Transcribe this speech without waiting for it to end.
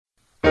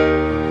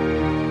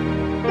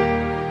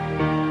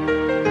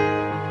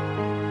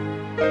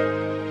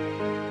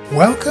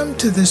Welcome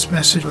to this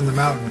message from the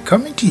mountain,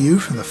 coming to you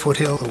from the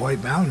foothill of the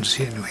White Mountains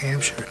here in New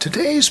Hampshire.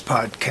 Today's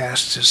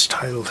podcast is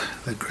titled,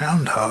 The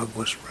Groundhog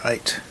Was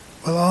Right.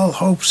 Well, all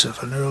hopes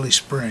of an early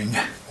spring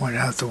went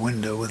out the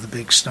window with a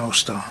big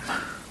snowstorm.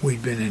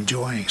 We'd been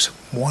enjoying some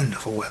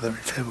wonderful weather in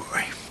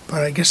February.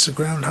 But I guess the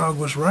groundhog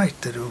was right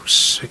that it was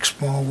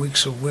 6 more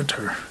weeks of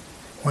winter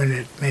when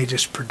it made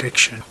its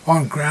prediction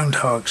on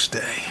Groundhog's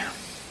Day.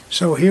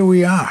 So here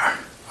we are,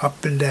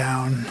 up and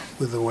down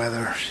with the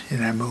weather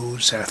in our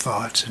moods, our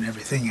thoughts, and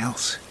everything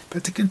else.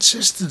 But the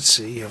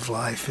consistency of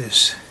life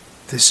is,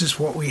 this is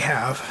what we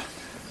have,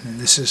 and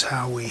this is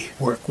how we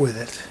work with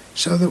it,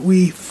 so that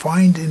we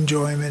find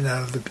enjoyment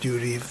out of the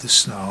beauty of the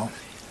snow,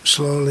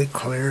 slowly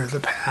clear the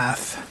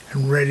path,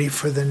 and ready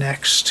for the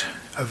next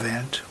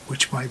event,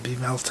 which might be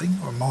melting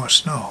or more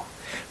snow.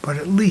 But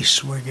at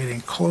least we're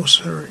getting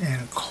closer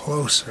and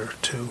closer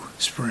to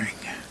spring.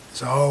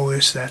 There's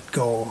always that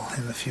goal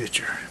in the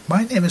future.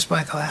 My name is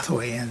Michael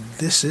Hathaway, and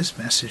this is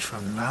Message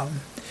from the Mountain.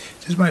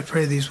 It is my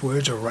prayer these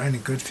words are right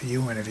and good for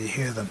you whenever you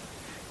hear them.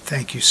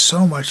 Thank you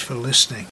so much for listening.